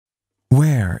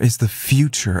Where is the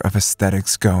future of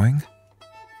aesthetics going?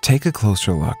 Take a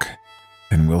closer look,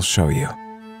 and we'll show you.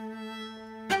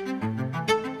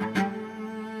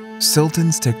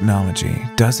 Sylton's technology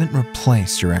doesn't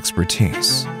replace your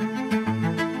expertise.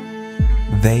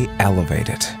 They elevate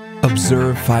it.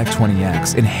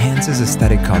 OBSERV520x enhances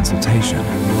aesthetic consultation,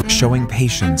 showing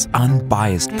patients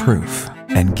unbiased proof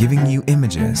and giving you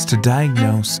images to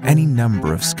diagnose any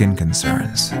number of skin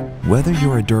concerns. Whether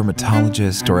you're a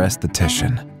dermatologist or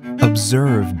esthetician,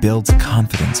 OBSERV builds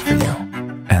confidence for you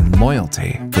and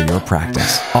loyalty for your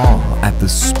practice, all at the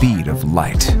speed of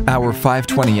light. Our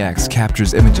 520x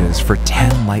captures images for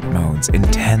 10 light modes in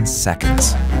 10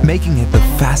 seconds, making it the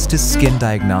fastest skin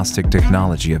diagnostic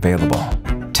technology available.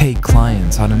 Take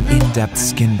clients on an in-depth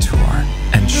skin tour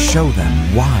and show them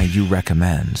why you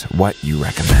recommend what you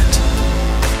recommend.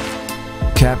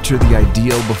 Capture the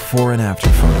ideal before and after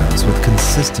photos with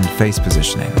consistent face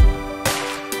positioning.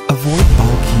 Avoid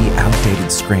bulky,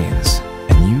 outdated screens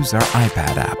and use our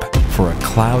iPad app for a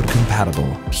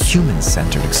cloud-compatible,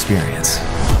 human-centered experience.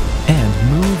 And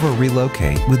move or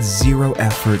relocate with zero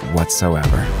effort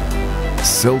whatsoever.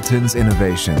 Sylton's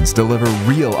innovations deliver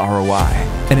real ROI,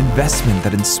 an investment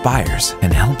that inspires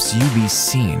and helps you be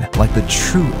seen like the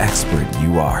true expert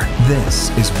you are.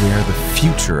 This is where the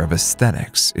future of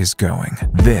aesthetics is going.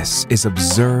 This is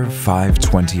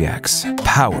OBSERV520x,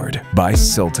 powered by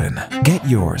Sylton. Get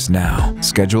yours now.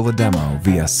 Schedule a demo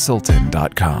via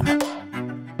Sylton.com.